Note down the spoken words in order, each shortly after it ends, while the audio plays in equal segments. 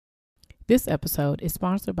This episode is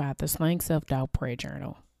sponsored by the Slaying Self-Doubt Prayer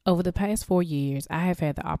Journal. Over the past 4 years, I have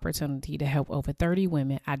had the opportunity to help over 30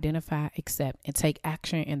 women identify, accept, and take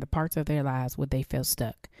action in the parts of their lives where they feel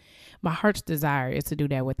stuck. My heart's desire is to do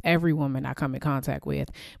that with every woman I come in contact with,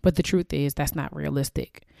 but the truth is that's not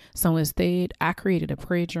realistic. So instead, I created a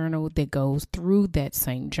prayer journal that goes through that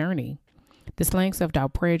same journey. The Slaying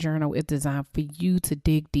Self-Doubt Prayer Journal is designed for you to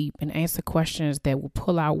dig deep and answer questions that will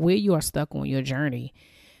pull out where you are stuck on your journey.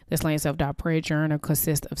 The Slaying Self-Doubt Prayer Journal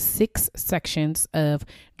consists of 6 sections of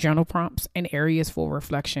journal prompts and areas for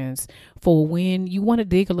reflections for when you want to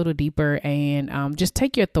dig a little deeper and just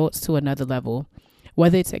take your thoughts to another level.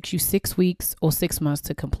 Whether it takes you 6 weeks or 6 months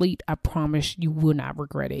to complete, I promise you will not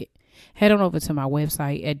regret it. Head on over to my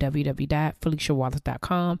website at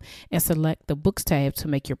www.feliciawallace.com and select the books tab to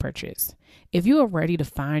make your purchase. If you are ready to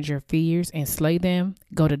find your fears and slay them,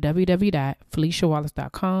 go to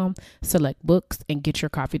www.feliciawallace.com, select books, and get your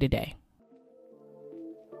copy today.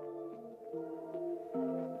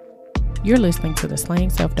 You're listening to the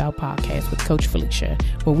Slaying Self-Doubt podcast with Coach Felicia,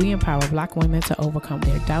 where we empower Black women to overcome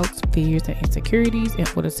their doubts, fears, and insecurities in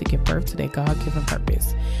order to give birth to their God-given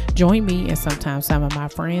purpose. Join me and sometimes some of my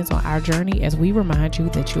friends on our journey as we remind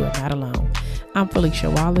you that you are not alone. I'm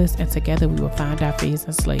Felicia Wallace, and together we will find our fears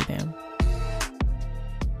and slay them.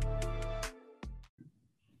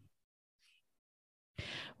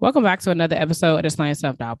 Welcome back to another episode of the Slaying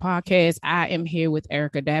Self-Doubt podcast. I am here with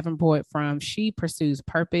Erica Davenport from She Pursues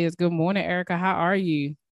Purpose. Good morning, Erica. How are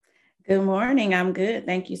you? Good morning. I'm good.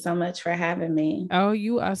 Thank you so much for having me. Oh,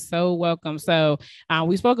 you are so welcome. So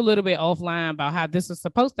we spoke a little bit offline about how this was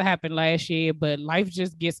supposed to happen last year, but life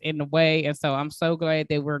just gets in the way. And so I'm so glad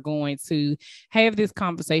that we're going to have this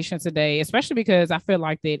conversation today, especially because I feel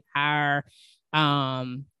like that our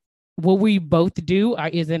what we both do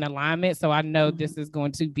is in alignment. So I know this is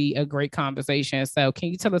going to be a great conversation. So can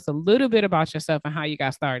you tell us a little bit about yourself and how you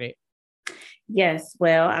got started? Yes.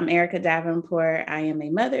 Well, I'm Erica Davenport. I am a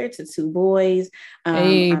mother to 2 boys.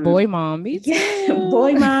 Boy mom. Me too. Yeah,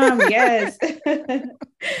 boy mom. Yes.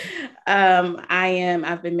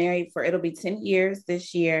 I've been married for, it'll be 10 years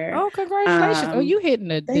this year. Oh, congratulations. You hitting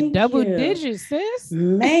the double digits, sis.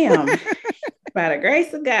 Ma'am. By the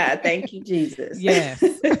grace of God. Thank you, Jesus. Yes.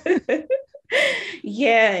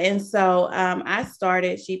 Yeah. And so I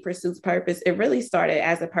started She Pursues Purpose. It really started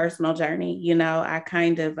as a personal journey. You know,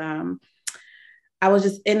 I was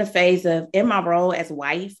just in a phase of, in my role as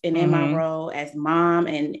wife and in my role as mom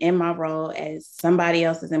and in my role as somebody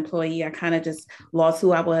else's employee, I kind of just lost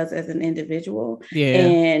who I was as an individual. Yeah.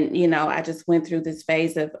 And, you know, I just went through this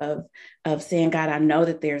phase of saying, God, I know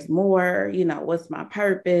that there's more, you know, what's my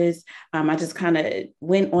purpose? I just kind of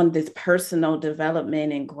went on this personal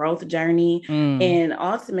development and growth journey. And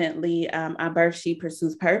ultimately, I birthed She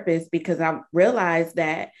Pursues Purpose because I realized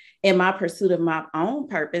that in my pursuit of my own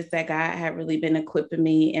purpose, that God had really been equipping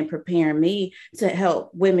me and preparing me to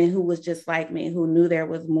help women who was just like me, who knew there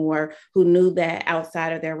was more, who knew that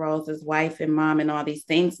outside of their roles as wife and mom and all these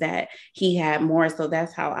things that he had more. So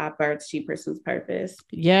that's how I birthed She Pursues Purpose.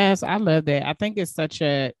 Yes, I love that. I think it's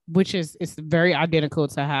it's very identical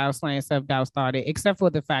to how Slaying Self-Doubt started, except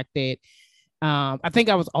for the fact that I think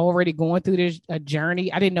I was already going through this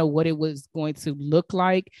journey. I didn't know what it was going to look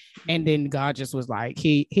like. And then God just was like,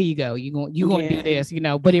 here you go. You're going to do this, you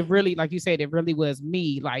know, but it really, like you said, it really was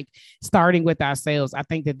me, like starting with ourselves. I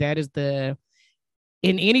think that is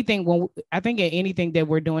in anything that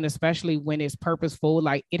we're doing, especially when it's purposeful,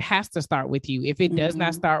 like it has to start with you. If it does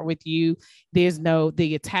not start with you,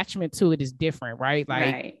 the attachment to it is different, right?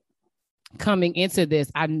 Like, coming into this,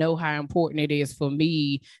 I know how important it is for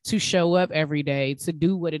me to show up every day, to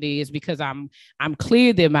do what it is, because I'm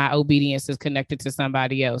clear that my obedience is connected to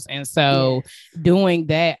somebody else. And so doing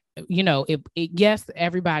that, you know, yes,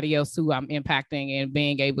 everybody else who I'm impacting and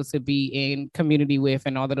being able to be in community with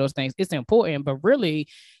and all of those things, it's important. But really,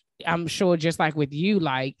 I'm sure just like with you,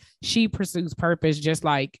 like She Pursues Purpose, just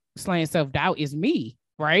like Slaying Self-Doubt is me,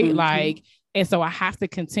 right? Like, and so I have to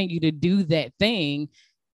continue to do that thing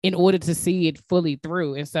in order to see it fully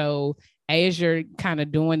through. And so as you're kind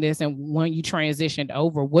of doing this and when you transitioned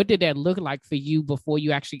over, what did that look like for you before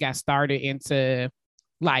you actually got started into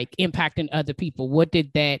like impacting other people? What did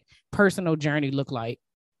that personal journey look like?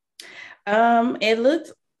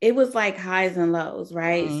 It was like highs and lows,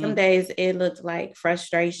 right? Some days it looked like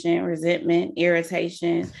frustration, resentment,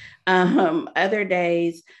 irritation. Other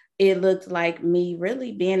days it looked like me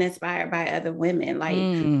really being inspired by other women, like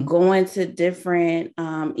going to different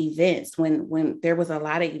events when there was a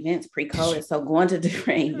lot of events pre-COVID. So going to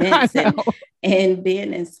different events and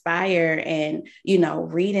being inspired and, you know,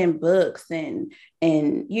 reading books and,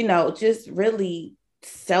 you know, just really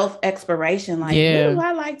self-exploration, like what do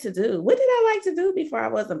I like to do, what did I like to do before I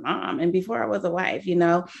was a mom and before I was a wife, and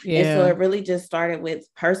so it really just started with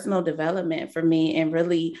personal development for me and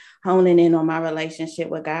really honing in on my relationship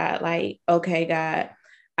with God. Like, okay, God,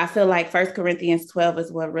 I feel like First Corinthians 12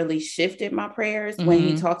 is what really shifted my prayers when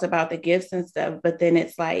he talked about the gifts and stuff. But then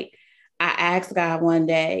it's like I asked God one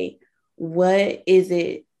day, what is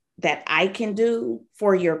it that I can do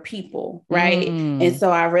for your people, right? And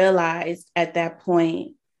so I realized at that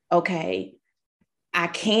point, okay, I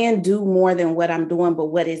can do more than what I'm doing, but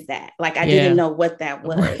what is that? Like, I didn't know what that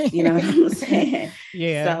was, you know what I'm saying?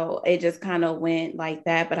 So it just kind of went like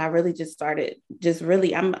that. But I really just started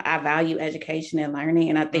I value education and learning.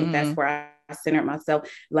 And I think that's where I centered myself,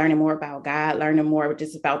 learning more about God, learning more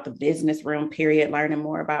just about the business realm, period, learning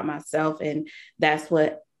more about myself. And that's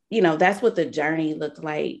what the journey looked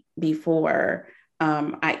like before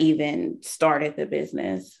I even started the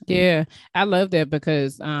business. Yeah, I love that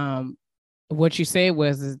because what you said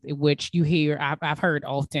was, which you hear, I've heard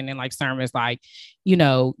often in like sermons, like,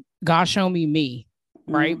 God show me,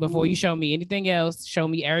 right? Before you show me anything else, show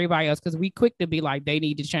me everybody else. Cause we quick to be like, they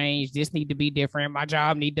need to change. This need to be different. My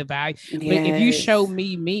job need to value. Yes. But if you show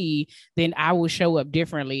me, then I will show up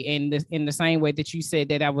differently. In the same way that you said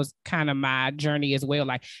that was kind of my journey as well.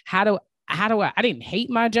 Like, how do I didn't hate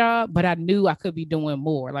my job, but I knew I could be doing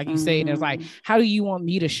more. Like you said, it was like, how do you want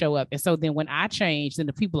me to show up? And so then when I changed, then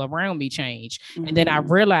the people around me changed. And then I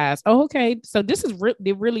realized, oh, okay, so this is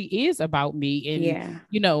it really is about me.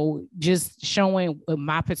 And, just showing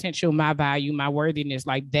my potential, my value, my worthiness,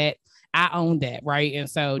 like that. I own that, right? And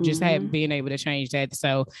so just being able to change that.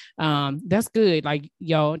 So that's good. Like,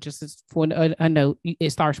 y'all, just for a note,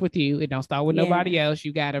 it starts with you. It don't start with nobody else.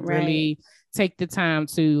 You got to really take the time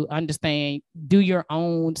to understand, do your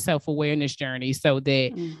own self-awareness journey so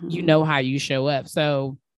that you know how you show up.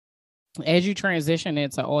 So as you transition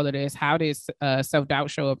into all of this, how does self-doubt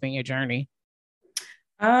show up in your journey?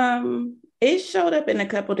 It showed up in a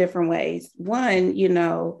couple different ways. One,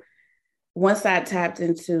 once I tapped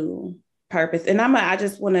into purpose, and I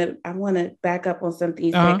want to back up on something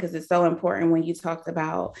you said, because it's so important when you talked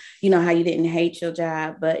about, how you didn't hate your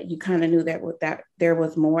job, but you kind of knew that there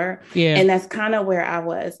was more. Yeah. And that's kind of where I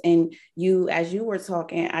was. And as you were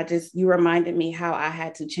talking, you reminded me how I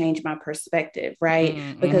had to change my perspective,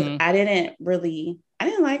 right? Because I didn't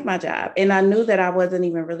like my job. And I knew that I wasn't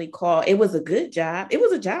even really called. It was a good job. It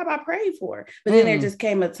was a job I prayed for. But then there just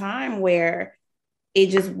came a time where it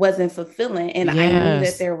just wasn't fulfilling. And I knew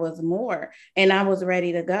that there was more. And I was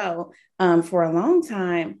ready to go for a long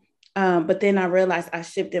time. But then I realized I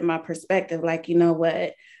shifted my perspective. Like, you know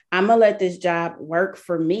what? I'm going to let this job work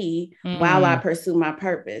for me while I pursue my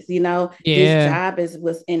purpose. This job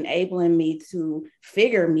was enabling me to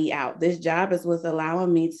figure me out. This job was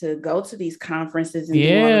allowing me to go to these conferences and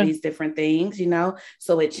do all of these different things,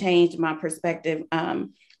 So it changed my perspective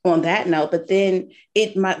on that note. But then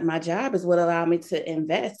my job is what allowed me to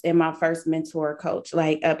invest in my first mentor coach.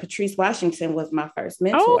 Like Patrice Washington was my first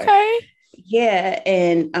mentor. Okay. Yeah.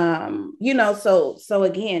 And, so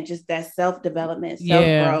again, just that self-development,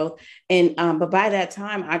 self-growth. And, but by that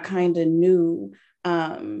time I kind of knew,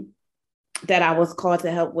 that I was called to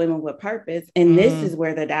help women with purpose. And this is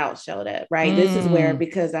where the doubt showed up, right? This is where,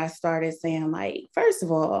 because I started saying, like, first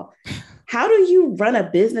of all, how do you run a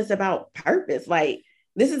business about purpose? Like,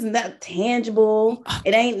 this is not tangible.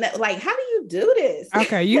 It ain't like, how do you do this?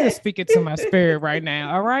 Okay, you are speaking to my spirit right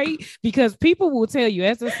now. All right. Because people will tell you,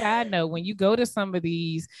 as a side note, when you go to some of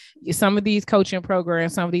these coaching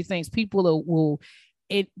programs, some of these things, people will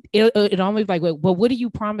it almost like, well, what are you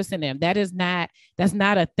promising them? That's not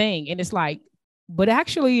a thing. And it's like, but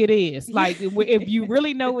actually it is. Like, if you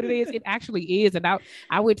really know what it is, it actually is. And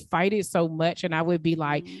I would fight it so much. And I would be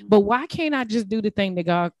like, but why can't I just do the thing that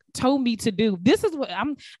God told me to do? This is what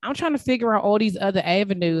I'm trying to figure out, all these other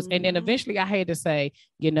avenues. And then eventually I had to say,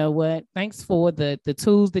 you know what, thanks for the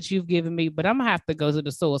tools that you've given me, but I'm gonna have to go to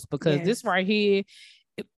the source, because this right here,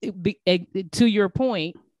 to your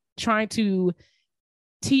point, trying to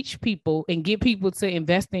teach people and get people to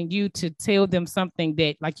invest in you, to tell them something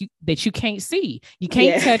that you can't see, you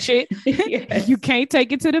can't touch it. You can't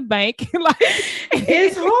take it to the bank. Like,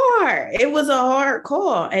 it's hard. It was a hard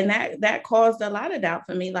call, and that caused a lot of doubt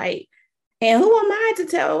for me. Like, and who am I to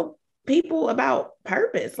tell people about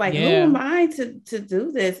purpose? Like, who am I to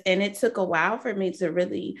do this? And it took a while for me to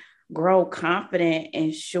really grow confident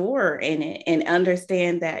and sure in it, and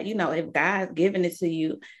understand that, if God's given it to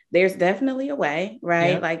you, there's definitely a way,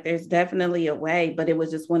 right? Yep. Like, there's definitely a way, but it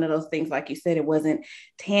was just one of those things, like you said, it wasn't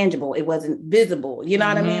tangible, it wasn't visible. You know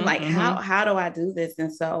what I mean? Like, how do I do this?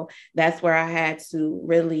 And so that's where I had to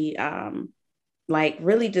really like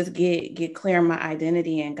really just get clear on my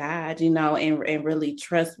identity in God, and really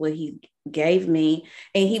trust what he gave me,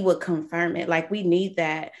 and he would confirm it. Like we need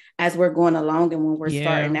that as we're going along and when we're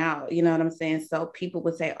starting out, you know what I'm saying? So people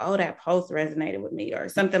would say, oh, that post resonated with me or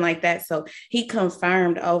something like that. So he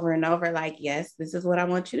confirmed over and over, like, yes, this is what I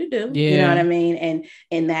want you to do. You know what I mean?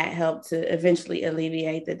 And that helped to eventually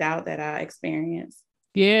alleviate the doubt that I experienced.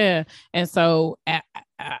 Yeah. And so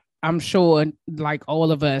I'm sure, like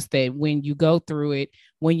all of us, that when you go through it,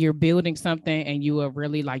 when you're building something and you are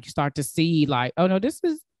really like, you start to see like, oh no,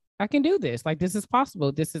 I can do this. Like, this is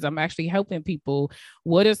possible. I'm actually helping people.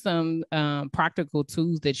 What are some practical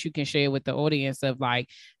tools that you can share with the audience of like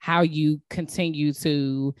how you continue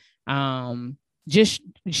to just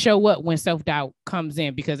show up when self-doubt comes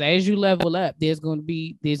in? Because as you level up, there's going to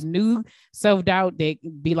be this new self-doubt that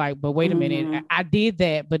be like, but wait a minute, I did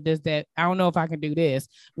that, but I don't know if I can do this.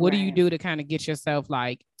 What do you do to kind of get yourself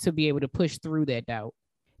like to be able to push through that doubt?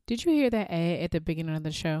 Did you hear that ad at the beginning of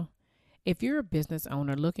the show? If you're a business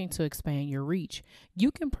owner looking to expand your reach,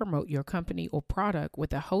 you can promote your company or product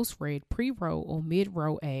with a host-read pre-roll or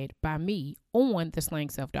mid-roll ad by me on the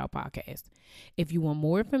Slaying Self-Doubt podcast. If you want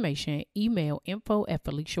more information, email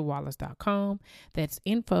info@FeliciaWallace.com. That's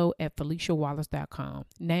info@FeliciaWallace.com.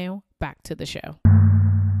 Now, back to the show.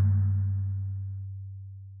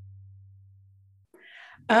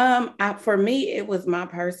 For me, it was my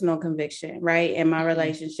personal conviction, right? And my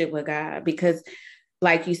relationship with God, because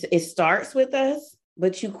like you said, it starts with us,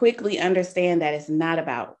 but you quickly understand that it's not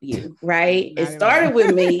about you, right? It started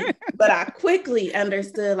with me, but I quickly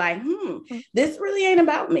understood like, this really ain't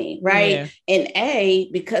about me, right? Yeah. And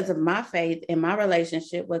because of my faith and my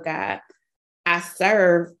relationship with God, I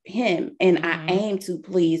serve him and I aim to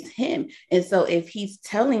please him. And so if he's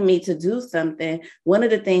telling me to do something, one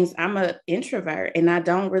of the things, I'm an introvert and I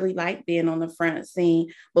don't really like being on the front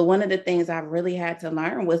scene. But one of the things I really had to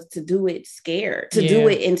learn was to do it scared, to do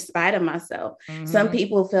it in spite of myself. Some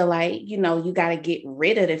people feel like, you got to get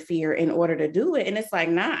rid of the fear in order to do it. And it's like,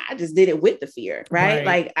 nah, I just did it with the fear, right?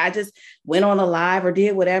 Like I just went on a live or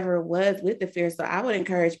did whatever it was with the fear. So I would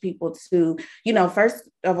encourage people to, first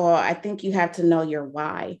of all, I think you have to know your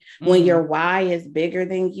why. When your why is bigger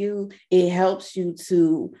than you, it helps you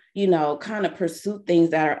to, kind of pursue things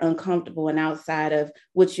that are uncomfortable and outside of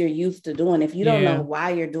what you're used to doing. If you don't know why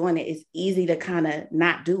you're doing it, it's easy to kind of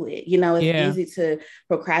not do it. It's easy to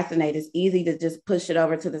procrastinate. It's easy to just push it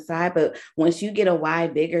over to the side. But once you get a why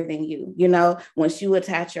bigger than you, once you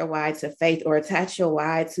attach your why to faith or attach your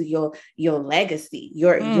why to your legacy,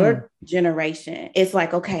 your generation, it's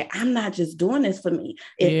like, okay, I'm not just doing this for me.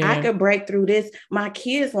 If I could break through this, my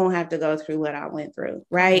kids won't have to go through what I went through,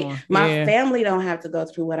 right? My family don't have to go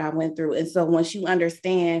through what I went through. And so once you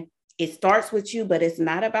understand it starts with you, but it's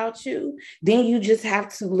not about you, then you just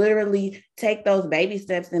have to literally take those baby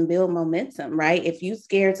steps and build momentum, right? If you're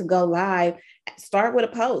scared to go live, start with a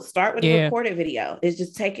post, start with a recorded video. It's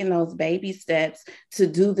just taking those baby steps to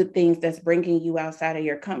do the things that's bringing you outside of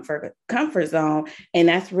your comfort zone. And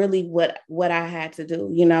that's really what I had to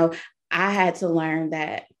do. I had to learn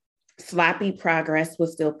that sloppy progress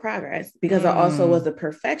was still progress because I also was a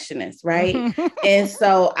perfectionist, right? And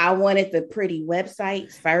so I wanted the pretty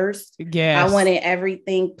website first. I wanted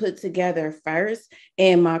everything put together first.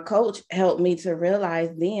 And my coach helped me to realize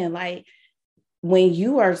then, like, when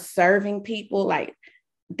you are serving people, like,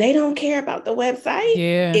 they don't care about the website.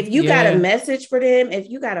 If you got a message for them, if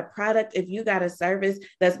you got a product, if you got a service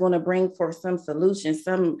that's going to bring forth some solution,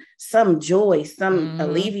 some joy, some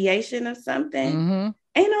alleviation of something,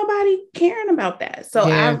 ain't nobody caring about that. So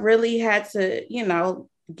I really had to,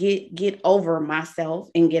 get over myself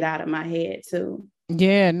and get out of my head too.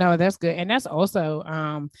 Yeah, no, that's good. And that's also,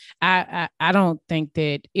 I don't think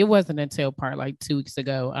that it wasn't until like 2 weeks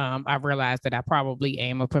ago, I realized that I probably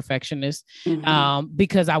am a perfectionist,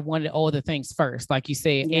 because I wanted all the things first. Like you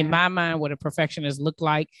said, in my mind, what a perfectionist looked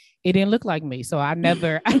like, it didn't look like me. So I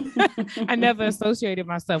never, I never associated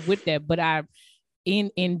myself with that. But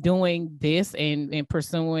in doing this and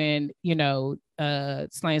pursuing,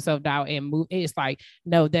 slaying self-doubt and move, it's like,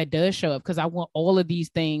 no, that does show up because I want all of these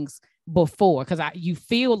things before, because you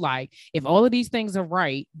feel like if all of these things are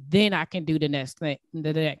right, then I can do the next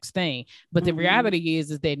thing. But the reality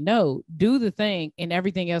is that no, do the thing and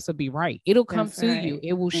everything else will be right. It'll come to you.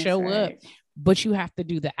 It will show up, but you have to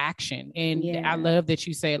do the action. And I love that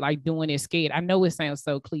you say like doing it scared. I know it sounds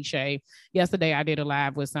so cliche. Yesterday I did a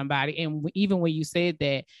live with somebody, and even when you said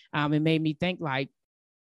that, it made me think like,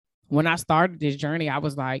 when I started this journey, I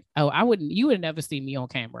was like, oh, you would never see me on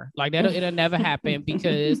camera. Like it'll never happen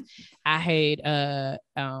because I had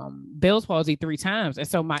Bell's palsy 3 times. And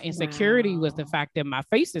so my insecurity was the fact that my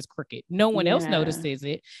face is crooked. No one else notices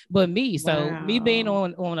it but me. So me being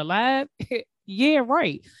on a live, yeah,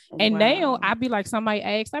 right. And now I'd be like, somebody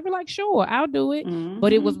asks, I'd be like, sure, I'll do it.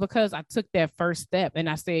 But it was because I took that first step. And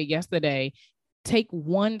I said yesterday, take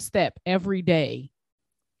one step every day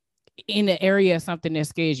in the area of something that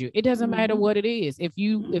scares you. It doesn't matter what it is. If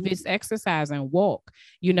it's exercise and walk,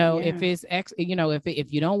 if it's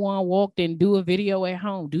if you don't want to walk, then do a video at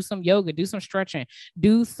home, do some yoga, do some stretching,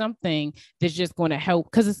 do something that's just going to help,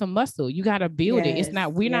 because it's a muscle. You got to build it. It's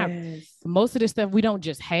not, we're not, most of this stuff, we don't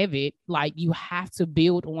just have it. Like, you have to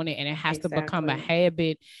build on it, and it has to become a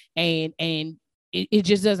habit, and it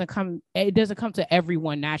just doesn't come to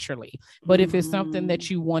everyone naturally. But if it's something that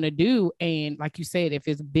you want to do, and like you said, if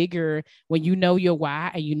it's bigger, when you know your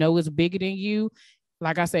why and you know it's bigger than you,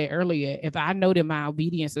 like I said earlier, if I know that my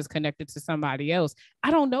obedience is connected to somebody else, I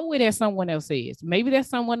don't know where that someone else is. Maybe that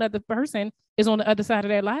someone other person is on the other side of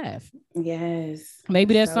that live. Yes.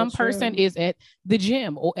 Maybe that some person is at the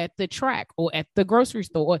gym or at the track or at the grocery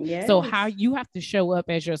store. So how you have to show up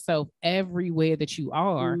as yourself everywhere that you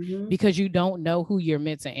are, because you don't know who you're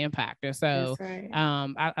meant to impact. And so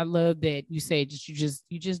I love that you say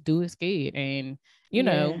you just do it scared, and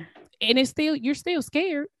know, and it's still, you're still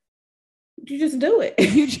scared. You just do it.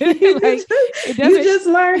 You just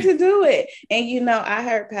learn to do it. And I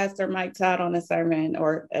heard Pastor Mike Todd on a sermon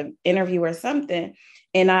or an interview or something,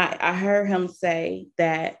 and I heard him say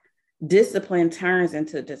that discipline turns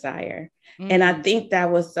into desire. And I think that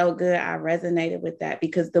was so good. I resonated with that,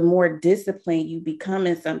 because the more disciplined you become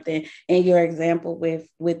in something, and your example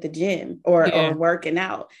with the gym or working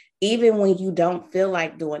out, even when you don't feel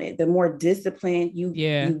like doing it, the more disciplined you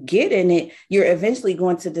get in it, you're eventually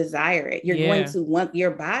going to desire it. You're going to want,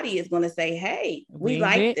 your body is going to say, hey, we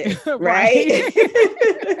like this, right?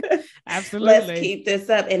 Absolutely. Let's keep this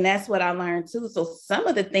up. And that's what I learned too. So some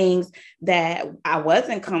of the things that I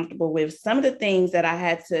wasn't comfortable with, some of the things that I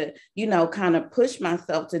had to, kind of push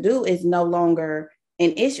myself to do, is no longer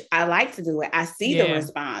an issue. I like to do it. I see the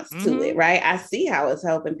response to it, right? I see how it's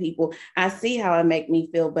helping people. I see how it make me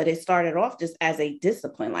feel, but it started off just as a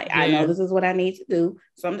discipline. Like, I know this is what I need to do,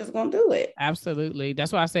 so I'm just going to do it. Absolutely.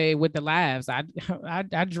 That's why I say with the lives, I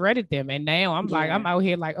dreaded them. And now I'm like, I'm out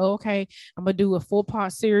here like, oh, okay, I'm going to do a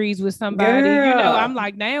 4-part series with somebody. I'm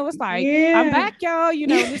like, now it's like, I'm back, y'all.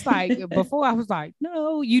 It's like, before I was like,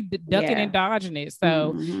 no, you ducking and dodging it.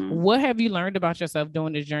 So what have you learned about yourself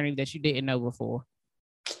during this journey that you didn't know before?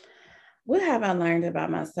 What have I learned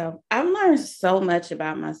about myself? I've learned so much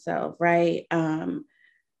about myself, right? I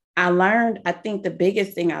think the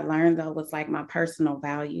biggest thing I learned, though, was like my personal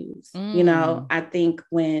values. I think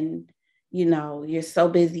when, you're so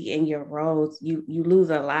busy in your roles, you lose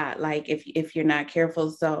a lot, like if you're not careful.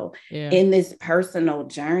 So in this personal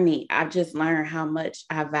journey, I've just learned how much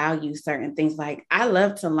I value certain things. Like, I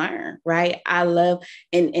love to learn, right? I love,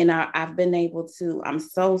 and I've been able to, I'm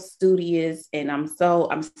so studious, and I'm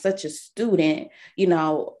such a student,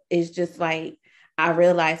 it's just like, I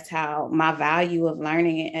realized how my value of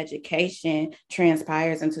learning and education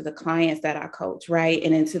transpires into the clients that I coach, right?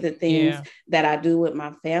 And into the things that I do with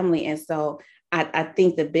my family. And so I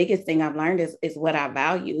think the biggest thing I've learned is what I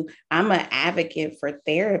value. I'm an advocate for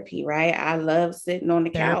therapy, right? I love sitting on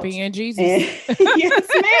the couch. Therapy and Jesus. Yes,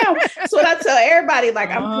 ma'am. That's what I tell everybody.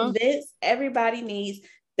 Like, I'm convinced everybody needs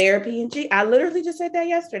therapy and I literally just said that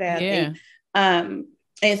yesterday, I think.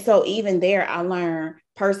 And so even there, I learned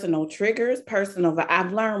personal triggers,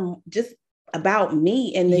 I've learned just about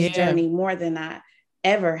me in this journey more than I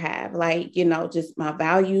ever have. Like, just my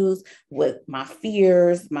values, with my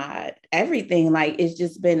fears, my everything. Like, it's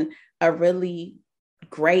just been a really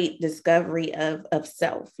great discovery of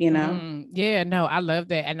self, no, I love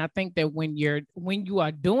that. And I think that when you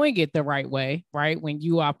are doing it the right way, right, when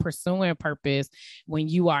you are pursuing purpose, when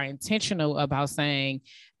you are intentional about saying,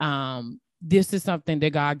 this is something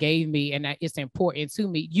that God gave me and that it's important to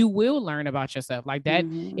me, you will learn about yourself like that.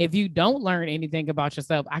 If you don't learn anything about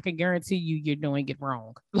yourself, I can guarantee you're doing it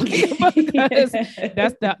wrong. Because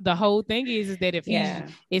that's the whole thing is that if it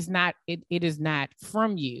is not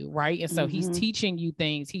from you, right? And so he's teaching you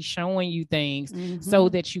things, he's showing you things so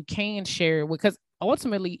that you can share, because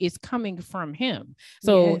ultimately it's coming from him.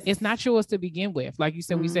 So it's not yours to begin with. Like you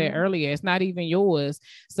said, we said earlier, it's not even yours.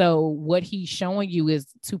 So what he's showing you is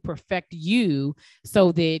to perfect you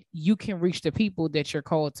so that you can reach the people that you're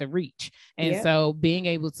called to reach. And so being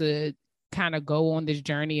able to kind of go on this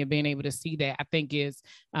journey and being able to see that, I think is,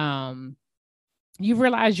 you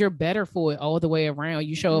realize you're better for it all the way around.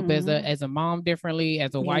 You show up as a mom differently,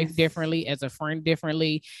 as a wife Yes. differently, as a friend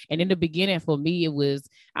differently. And in the beginning, for me, it was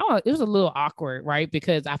I don't know, it was a little awkward, right?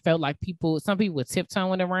 Because I felt like some people were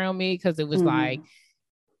tiptoeing around me because it was like,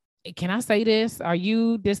 Mm-hmm. can I say this? Are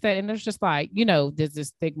you this, that? And it's just like, there's this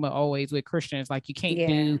stigma always with Christians, like you can't Yeah.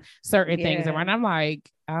 do certain things Yeah. around. I'm like,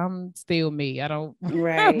 I'm still me. I don't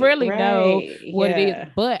Right. really know Right. what it is, Yeah.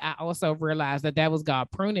 but I also realized that was God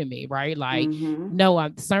pruning me, right? Like, Mm-hmm. no,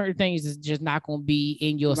 certain things is just not going to be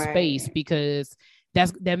in your space Right. because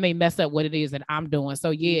that may mess up what it is that I'm doing.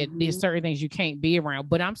 So yeah, there's Mm-hmm. certain things you can't be around,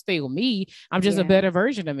 but I'm still me. I'm just a Yeah. better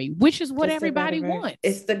version of me, which is what Just a better everybody version. wants.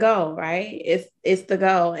 It's the goal, right? It's the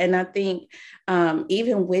goal. And I think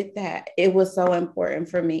even with that, it was so important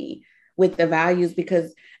for me with the values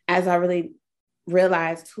because as I really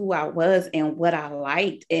realized who I was and what I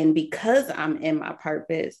liked, and because I'm in my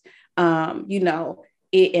purpose,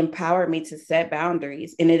 it empowered me to set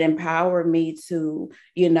boundaries and it empowered me to,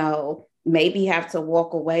 maybe have to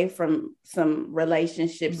walk away from some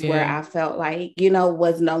relationships where Yeah. I felt like,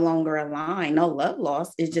 was no longer aligned. No love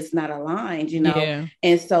lost, it's just not aligned. Yeah.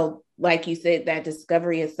 And so, like you said, that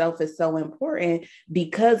discovery itself is so important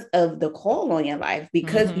because of the call on your life,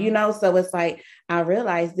 because, Mm-hmm. so it's like, I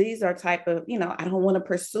realize these are type of, I don't want to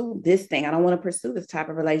pursue this thing. I don't want to pursue this type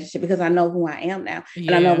of relationship because I know who I am now and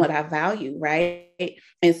I know Yeah. what I value, right?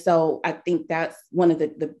 And so I think that's one of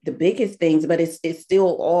the biggest things, but it's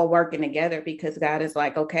still all working together because God is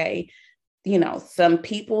like, okay, some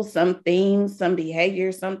people, some things, some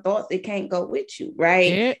behaviors, some thoughts, it can't go with you,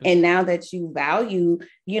 right? Yeah. And now that you value,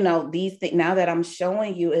 these things, now that I'm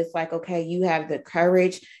showing you, it's like, okay, you have the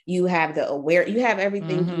courage, you have the aware, you have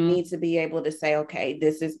everything you Mm-hmm. need to be able to say, okay,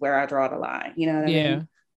 this is where I draw the line. You know what I Yeah. mean?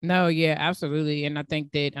 No, yeah, absolutely. And I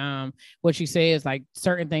think that what you say is like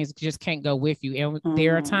certain things just can't go with you. And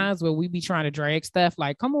there are Mm-hmm. times where we be trying to drag stuff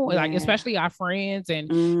like, come on, like Yeah. especially our friends and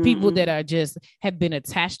people Mm-hmm. that are just have been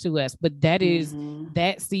attached to us. But that is Mm-hmm.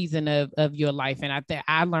 that season of your life. And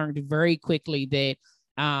I learned very quickly that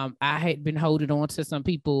I had been holding on to some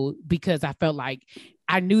people because I felt like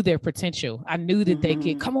I knew their potential. I knew that they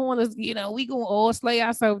could Mm-hmm. come on, let's, we gonna all slay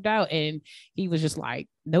ourselves out. And he was just like,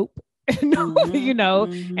 nope. No, Mm-hmm. and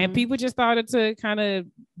Mm-hmm. people just started to kind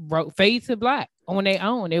of fade to black on their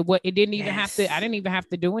own. It didn't even have to, I Yes. didn't even have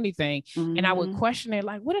to do anything. And I would Mm-hmm. question it,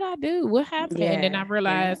 like, what did I do? What happened? And then I Yeah. Yeah.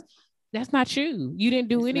 realized that's not you. You didn't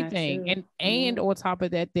do It's not anything. you. And No. on top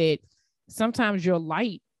of that, that sometimes your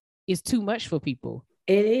light is too much for people.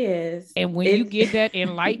 It is. And when you It get that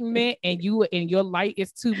enlightenment and your light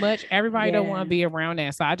is too much, everybody don't want to yeah. be around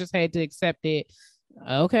that. So I just had to accept it.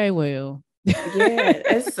 Okay, well. Yeah,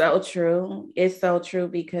 it's so true. It's so true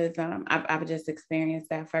because I've just experienced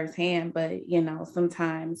that firsthand. But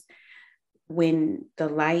sometimes when the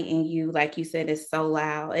light in you, like you said, is so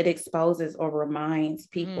loud, it exposes or reminds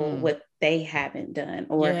people Mm, what they haven't done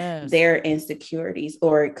or yes. their insecurities,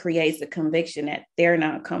 or it creates a conviction that they're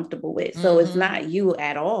not comfortable with. So it's Mm-hmm. not you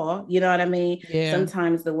at all. You know what I mean? Yeah.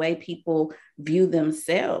 Sometimes the way people view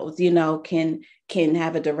themselves, can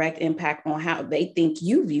have a direct impact on how they think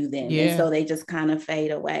you view them. And Yeah. so they just kind of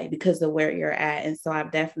fade away because of where you're at. And so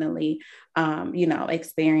I've definitely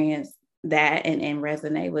experienced that and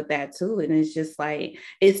resonate with that too. And it's just like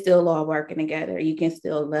it's still all working together. You can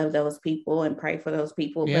still love those people and pray for those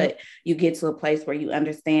people, Yep. but you get to a place where you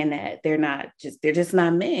understand that they're just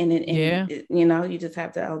not men. And Yeah. you just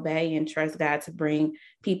have to obey and trust God to bring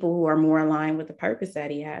people who are more aligned with the purpose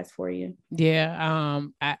that He has for you. Yeah.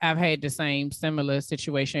 I've had the same similar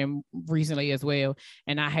situation recently as well.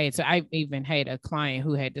 And I even had a client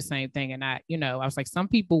who had the same thing. And I was like, some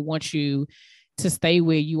people want you to stay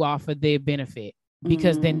where you are for their benefit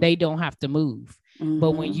because then Mm-hmm. they don't have to move.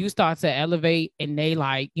 But when Mm-hmm. you start to elevate and they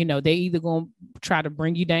like, they either gonna try to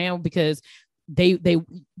bring you down because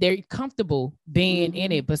they're comfortable being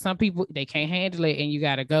in Mm-hmm. it, but some people they can't handle it and you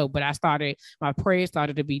gotta go. But my prayers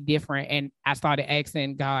started to be different, and I started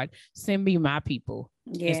asking God, send me my people.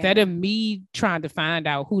 Instead Yeah. of me trying to find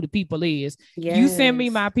out who the people is, you send me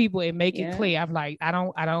Yes. my people and make it Yeah. clear. I'm like, I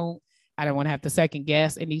don't want to have to second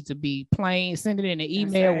guess. It needs to be plain. Send it in an That's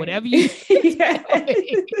email, right. whatever you tell Yes.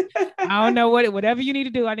 me. I don't know whatever you need to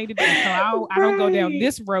do, I need to do. So I don't go down Right.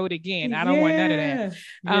 this road again. I don't want none of that.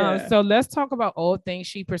 Yeah. Yeah. So let's talk about all things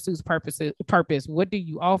She Pursues Purpose. What do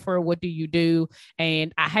you offer? What do you do?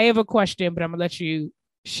 And I have a question, but I'm gonna let you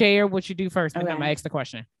Share what you do first, and then I'm Okay. gonna ask the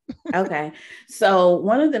question. Okay. So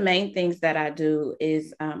one of the main things that I do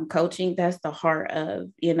is coaching. That's the heart of,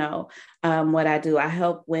 what I do. I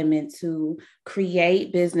help women to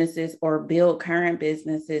create businesses or build current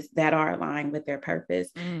businesses that are aligned with their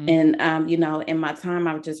purpose. Mm. And, in my time,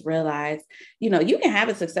 I've just realized, you can have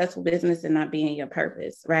a successful business and not be in your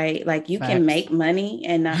purpose, right? Like you can Facts. make money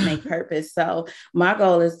and not make purpose. So my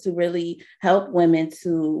goal is to really help women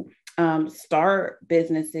to start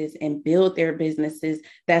businesses and build their businesses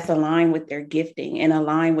that's aligned with their gifting and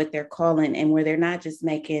aligned with their calling, and where they're not just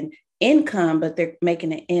making income, but they're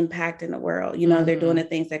making an impact in the world. They're doing the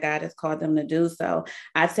things that God has called them to do. So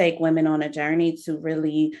I take women on a journey to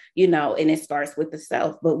really, and it starts with the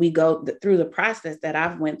self, but we go through the process that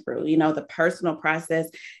I've went through, the personal process,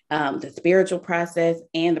 the spiritual process,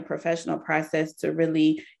 and the professional process to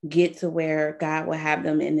really get to where God will have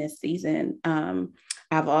them in this season.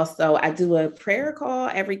 I do a prayer call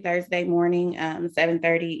every Thursday morning,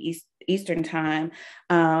 7:30 Eastern time,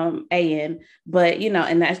 AM. But,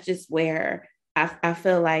 and that's just where I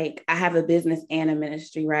feel like I have a business and a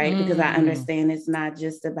ministry, right? Because I understand it's not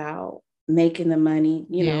just about making the money,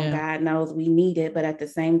 Yeah. God knows we need it, but at the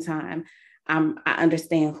same time, I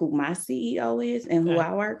understand who my CEO is and who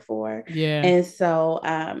I work for. Yeah. And so,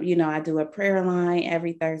 I do a prayer line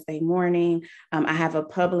every Thursday morning. I have a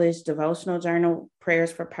published devotional journal,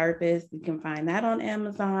 Prayers for Purpose. You can find that on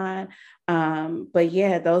Amazon. But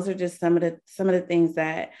yeah, those are just some of the things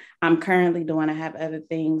that I'm currently doing. I have other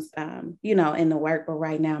things, in the work, but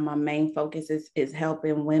right now my main focus is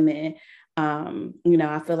helping women.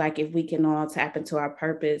 I feel like if we can all tap into our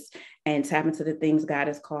purpose and tap into the things God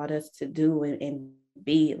has called us to do and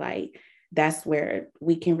be, like, that's where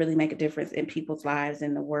we can really make a difference in people's lives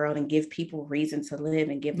in the world and give people reason to live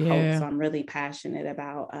and give hope. So I'm really passionate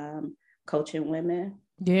about coaching women.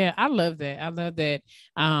 Yeah, I love that. I love that.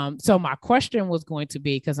 So my question was going to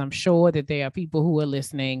be, because I'm sure that there are people who are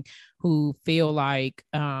listening who feel like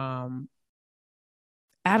I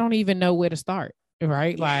don't even know where to start.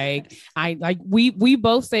 Right. Like we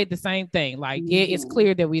both said the same thing. Like, yeah, it's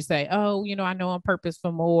clear that we say, oh, I know I'm purpose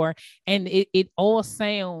for more. And it all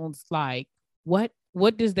sounds like, what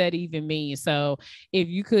does that even mean? So if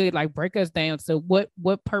you could like break us down, so what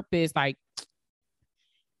purpose, like,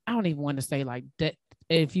 I don't even want to say like that.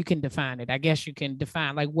 If you can define it, I guess you can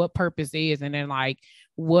define like what purpose is, and then like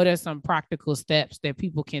what are some practical steps that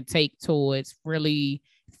people can take towards really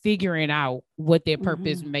figuring out what their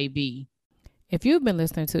purpose may be. If you've been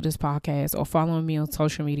listening to this podcast or following me on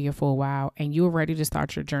social media for a while and you're ready to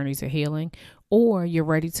start your journey to healing, or you're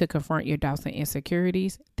ready to confront your doubts and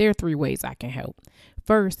insecurities, there are 3 ways I can help.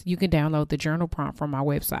 First, you can download the journal prompt from my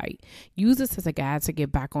website. Use this as a guide to get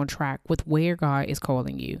back on track with where God is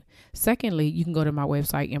calling you. Secondly, you can go to my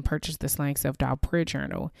website and purchase the Slaying Self-Doubt Prayer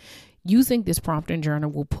Journal. Using this prompt and journal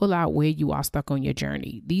will pull out where you are stuck on your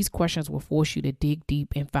journey. These questions will force you to dig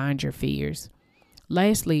deep and find your fears.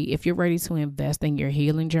 Lastly, if you're ready to invest in your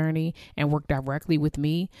healing journey and work directly with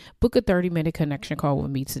me, book a 30-minute connection call with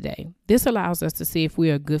me today. This allows us to see if we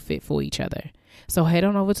are a good fit for each other. So head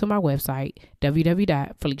on over to my website,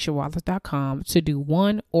 www.feliciawallace.com, to do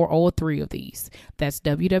one or all 3 of these. That's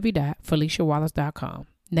www.feliciawallace.com.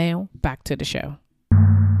 Now, back to the show.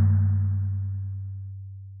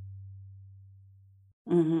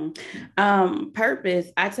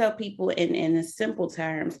 Purpose, I tell people in the simple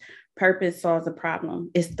terms, purpose solves a problem.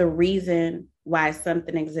 It's the reason why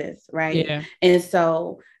something exists, right? Yeah. And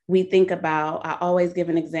so we think about, I always give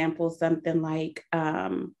an example, something like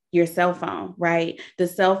your cell phone, right? The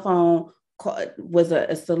cell phone was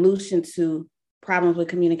a solution to problems with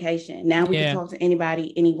communication. Now we can talk to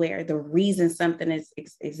anybody, anywhere. The reason something is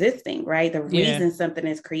existing, right? The reason something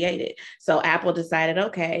is created. So Apple decided,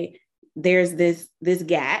 okay, there's this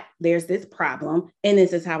gap, there's this problem, and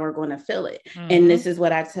this is how we're going to fill it. And this is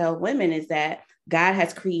what I tell women, is that God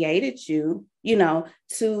has created you,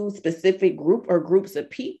 to specific groups of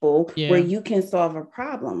people where you can solve a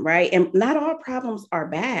problem, right? And not all problems are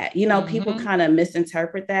bad. People kind of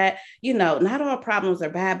misinterpret that. Not all problems are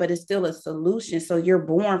bad, but it's still a solution. So you're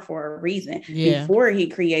born for a reason. Before he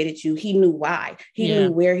created you, he knew why. He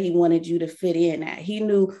knew where he wanted you to fit in at. He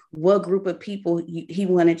knew what group of people he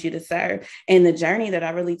wanted you to serve. And the journey that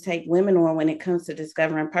I really take women on when it comes to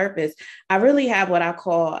discovering purpose, I really have what I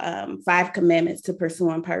call 5 commandments to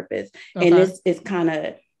pursuing purpose. Okay. And this is kind of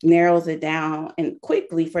narrows it down and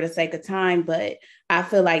quickly for the sake of time. But I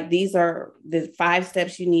feel like these are the 5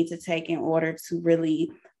 steps you need to take in order to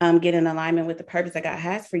really get in alignment with the purpose that God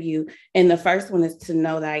has for you. And the first one is to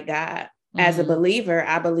know thy God. As a believer,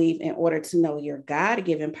 I believe in order to know your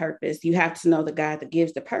God-given purpose, you have to know the God that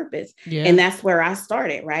gives the purpose. Yeah. And that's where I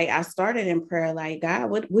started, right? I started in prayer like, God,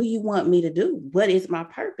 what do you want me to do? What is my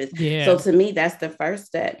purpose? Yeah. So to me, that's the first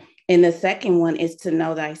step. And the second one is to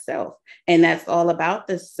know thyself. And that's all about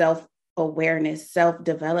the self-awareness,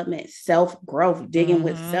 self-development, self-growth, digging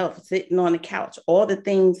with self, sitting on the couch, all the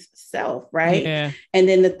things self, right? Yeah. And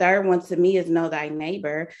then the third one to me is know thy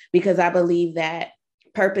neighbor, because I believe that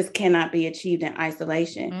purpose cannot be achieved in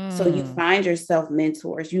isolation. So you find yourself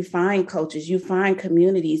mentors, you find coaches, you find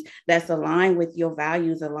communities that's aligned with your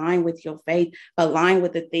values, aligned with your faith, aligned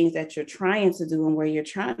with the things that you're trying to do and where you're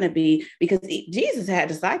trying to be. Because Jesus had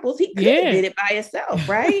disciples, he could have did it by himself,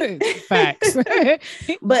 right? Facts.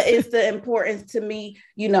 But it's the importance to me,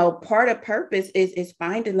 part of purpose is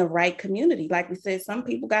finding the right community. Like we said, some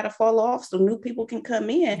people got to fall off so new people can come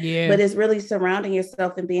in, but it's really surrounding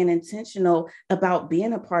yourself and being intentional about being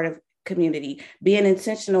a part of community, being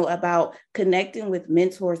intentional about connecting with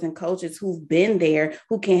mentors and coaches who've been there,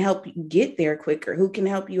 who can help you get there quicker, who can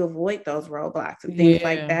help you avoid those roadblocks and things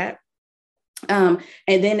like that. And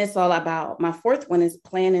then it's all about, my fourth one is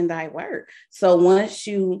planning thy work. So once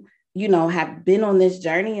you have been on this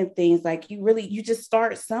journey and things, like you just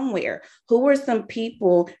start somewhere. Who are some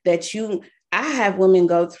people that I have women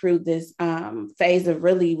go through this phase of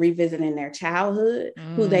really revisiting their childhood,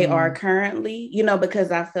 who they are currently,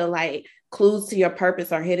 because I feel like clues to your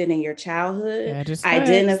purpose are hidden in your childhood.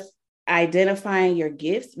 Identifying your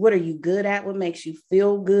gifts. What are you good at? What makes you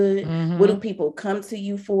feel good? What do people come to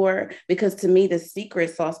you for? Because to me, the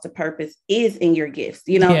secret sauce to purpose is in your gifts.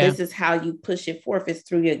 This is how you push it forth, is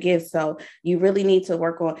through your gifts. So you really need to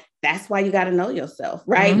work on, that's why you got to know yourself,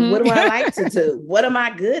 right? What do I like to do? What am I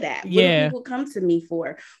good at? What do people come to me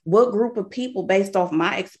for? What group of people, based off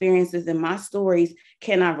my experiences and my stories,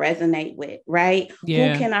 can I resonate with, right? Who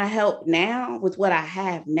can I help now with what I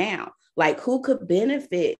have now? Like, who could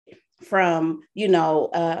benefit from,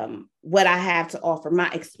 what I have to offer, my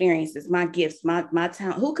experiences, my gifts, my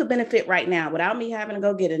talent? Who could benefit right now without me having to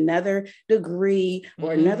go get another degree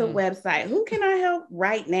or another website? Who can I help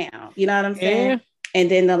right now? You know what I'm saying? And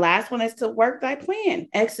then the last one is to work thy plan,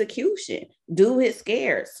 execution. Do it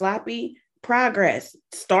scared, sloppy progress.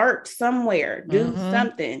 Start somewhere, do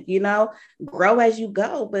something, grow as you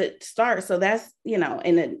go, but start. So that's, in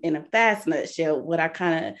a fast nutshell, what I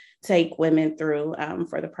kind of take women through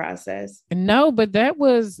for the process. No, but that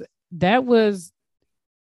was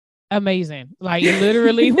amazing. Like, it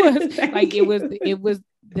literally was like, it was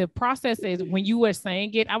the process is, when you were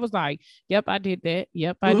saying it, I was like, yep, I did that.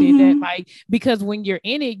 Yep, I did that. Like, because when you're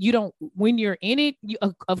in it, you,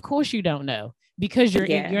 of course you don't know, because you're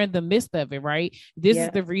in the midst of it, right? This is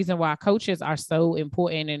the reason why coaches are so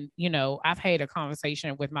important. And, I've had a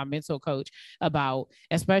conversation with my mental coach about,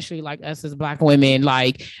 especially like us as Black women,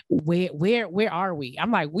 like, where are we? I'm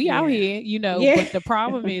like, we out here, but the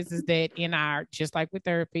problem is that in our, just like with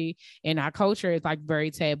therapy, in our culture, it's like very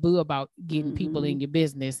taboo about getting people in your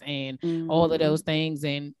business and all of those things.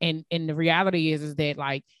 And the reality is that,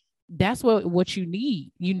 like, that's what you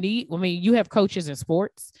need. You have coaches in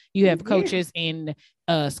sports, you have coaches in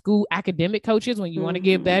school, academic coaches. When you want to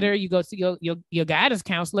get better, you go see your guidance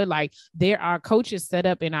counselor. Like, there are coaches set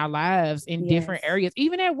up in our lives in different areas,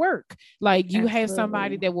 even at work. Like, you have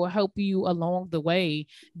somebody that will help you along the way,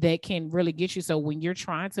 that can really get you. So when you're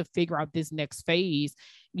trying to figure out this next phase,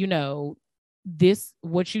 what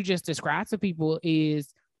you just described to people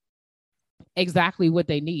is exactly what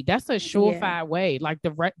they need. That's a surefire way. Like,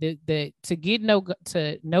 the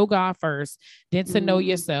to know God first, then to know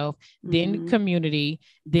yourself, then community,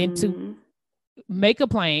 then to make a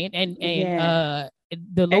plan, and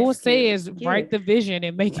the Lord says, write the vision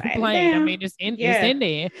and make it plain. I mean, it's in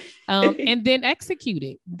there, and then execute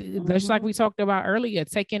it. Just like we talked about earlier,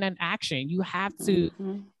 taking an action. You have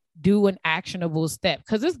to do an actionable step,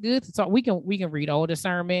 because it's good to talk. We can read all the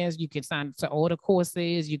sermons, you can sign up to all the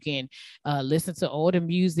courses, you can listen to all the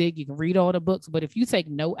music, you can read all the books, but if you take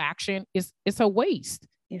no action, it's a waste.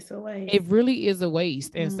 It's a waste. It really is a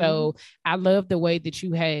waste. And so I love the way that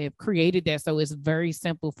you have created that, so it's very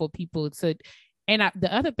simple for people to. And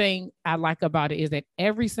the other thing I like about it is that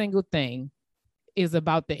every single thing is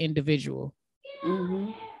about the individual.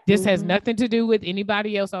 This has nothing to do with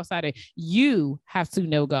anybody else outside of you. Have to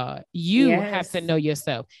know God. You have to know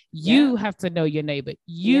yourself. You have to know your neighbor.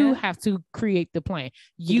 You have to create the plan.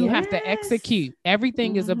 You have to execute.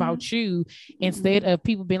 Everything is about you, instead of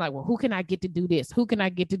people being like, well, who can I get to do this? Who can I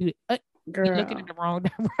get to do it? You're looking in the wrong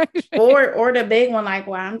direction. Or the big one, like,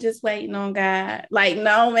 well, I'm just waiting on God. Like,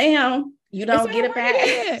 no, ma'am. You don't get it back.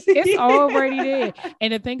 It's already there.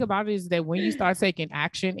 And the thing about it is that when you start taking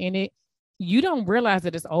action in it, you don't realize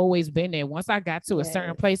that it's always been there. Once I got to a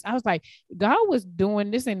certain place, I was like, God was doing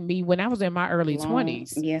this in me when I was in my early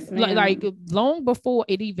 20s. Yes, ma'am. Like long before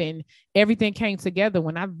everything came together.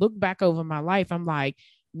 When I look back over my life, I'm like,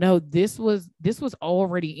 no, this was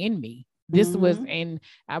already in me. This was, and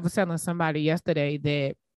I was telling somebody yesterday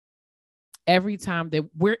that every time that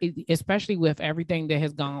especially with everything that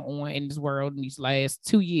has gone on in this world in these last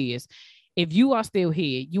 2 years, if you are still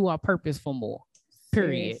here, you are purpose for more,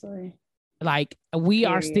 period. Seriously. Like we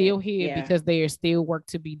are still here because there is still work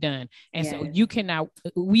to be done. And so you cannot,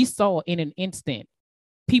 we saw in an instant,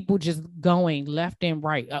 people just going left and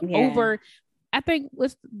right over, I think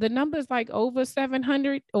the numbers like over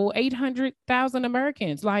 700 or 800,000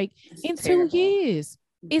 Americans, like in terrible. 2 years.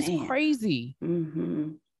 It's crazy.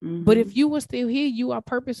 But if you were still here, you are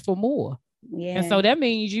purpose for more. Yeah. And so that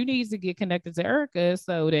means you need to get connected to Erica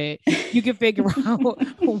so that you can figure out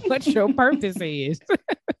what your purpose is.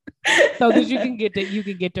 So that you can get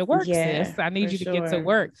to work, sis. I need you to get to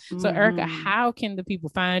work. So Erica, how can the people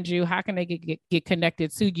find you? How can they get connected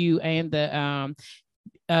to you and the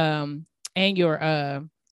and your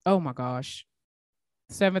oh my gosh,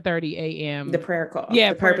 7:30 a.m. the prayer call.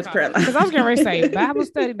 Yeah, the purpose prayer line. Because I was gonna say Bible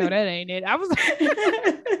study. No, that ain't it. I was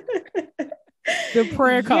the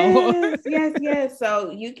prayer call. Yes.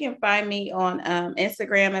 So you can find me on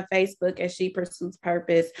Instagram and Facebook as She Pursues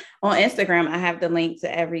Purpose. On Instagram, I have the link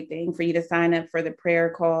to everything for you to sign up for the prayer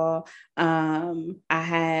call.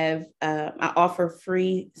 I offer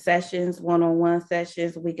free sessions, one-on-one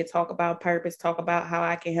sessions. We could talk about purpose, talk about how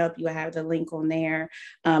I can help you. I have the link on there.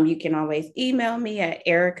 You can always email me at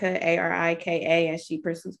Erica, ARIKA, at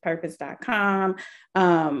shepursuespurpose.com.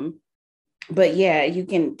 But yeah, you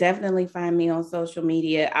can definitely find me on social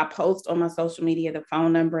media. I post on my social media the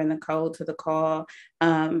phone number and the code to the call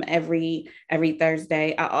every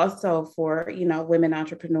Thursday. I also, for women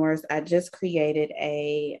entrepreneurs, I just created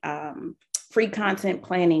a free content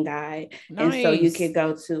planning guide. Nice. And so you could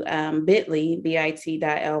go to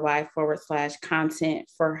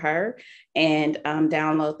bit.ly/content for her and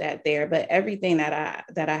download that there. But everything that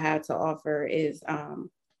I have to offer is on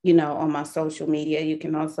my social media. You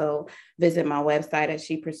can also visit my website at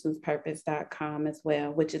shepursuespurpose.com as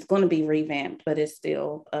well, which is going to be revamped, but it's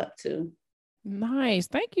still up to. Nice.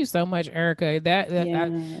 Thank you so much, Erica.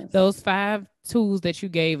 Those 5 tools that you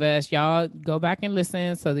gave us, y'all go back and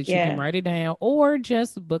listen so that you can write it down, or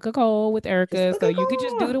just book a call with Erica so you can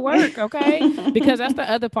just do the work. Okay. Because that's the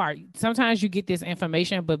other part. Sometimes you get this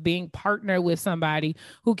information, but being partnered with somebody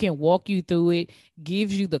who can walk you through it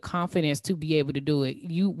gives you the confidence to be able to do it.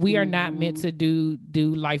 We are not meant to do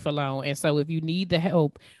life alone. And so if you need the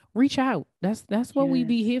help, reach out. That's what we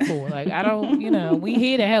be here for. Like, I don't, we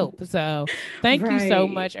here to help. So thank you so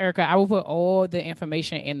much, Erica. I will put all the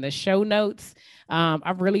information in the show notes.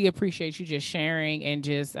 I really appreciate you just sharing and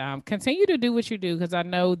just continue to do what you do. Cause I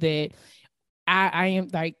know that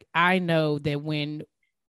I know that when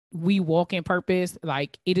we walk in purpose,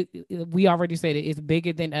 like we already said it's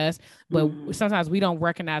bigger than us, but sometimes we don't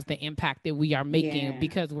recognize the impact that we are making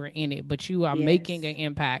because we're in it, but you are making an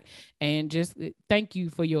impact. And just thank you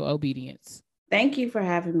for your obedience. Thank you for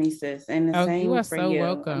having me, sis. And the same you are for so you.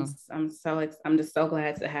 Welcome. I'm just so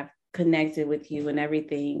glad to have connected with you and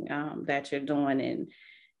everything that you're doing.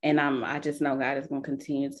 And I just know God is going to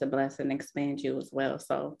continue to bless and expand you as well.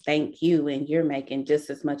 So thank you. And you're making just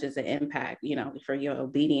as much as an impact, for your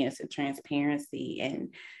obedience and transparency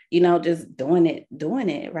and, just doing it,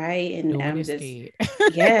 right. And I'm just,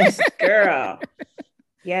 yes, girl.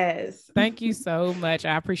 Yes. Thank you so much.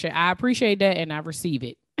 I appreciate that. And I receive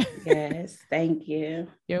it. Yes. Thank you.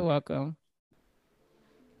 You're welcome.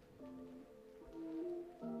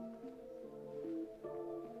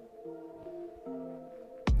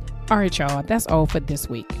 All right, y'all, that's all for this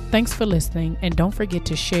week. Thanks for listening, and don't forget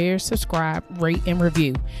to share, subscribe, rate, and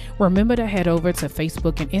review. Remember to head over to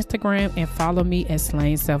Facebook and Instagram and follow me at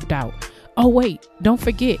Slaying Self-Doubt. Oh, wait, don't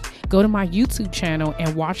forget, go to my YouTube channel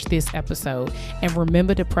and watch this episode, and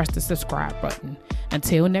remember to press the subscribe button.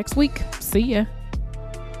 Until next week, see ya.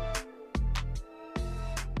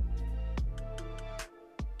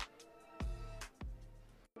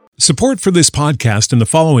 Support for this podcast and the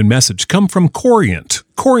following message come from Corient.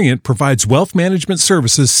 Corient provides wealth management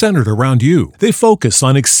services centered around you. They focus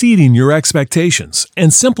on exceeding your expectations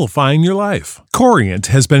and simplifying your life. Corient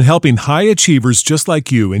has been helping high achievers just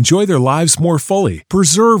like you enjoy their lives more fully,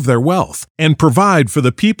 preserve their wealth, and provide for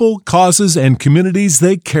the people, causes, and communities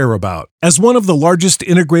they care about. As one of the largest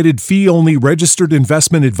integrated fee-only registered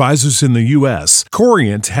investment advisors in the U.S.,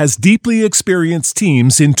 Corient has deeply experienced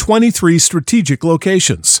teams in 23 strategic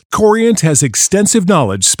locations. Corient has extensive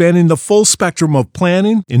knowledge spanning the full spectrum of planning,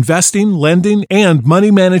 planning, investing, lending, and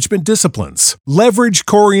money management disciplines. Leverage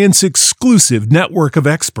Corient's exclusive network of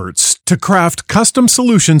experts to craft custom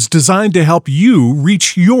solutions designed to help you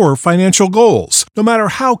reach your financial goals, no matter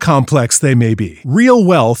how complex they may be. Real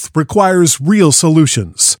wealth requires real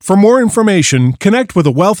solutions. For more information, connect with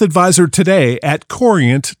a wealth advisor today at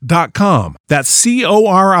Corient.com. That's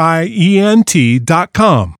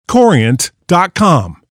Corient.com. Corient.com.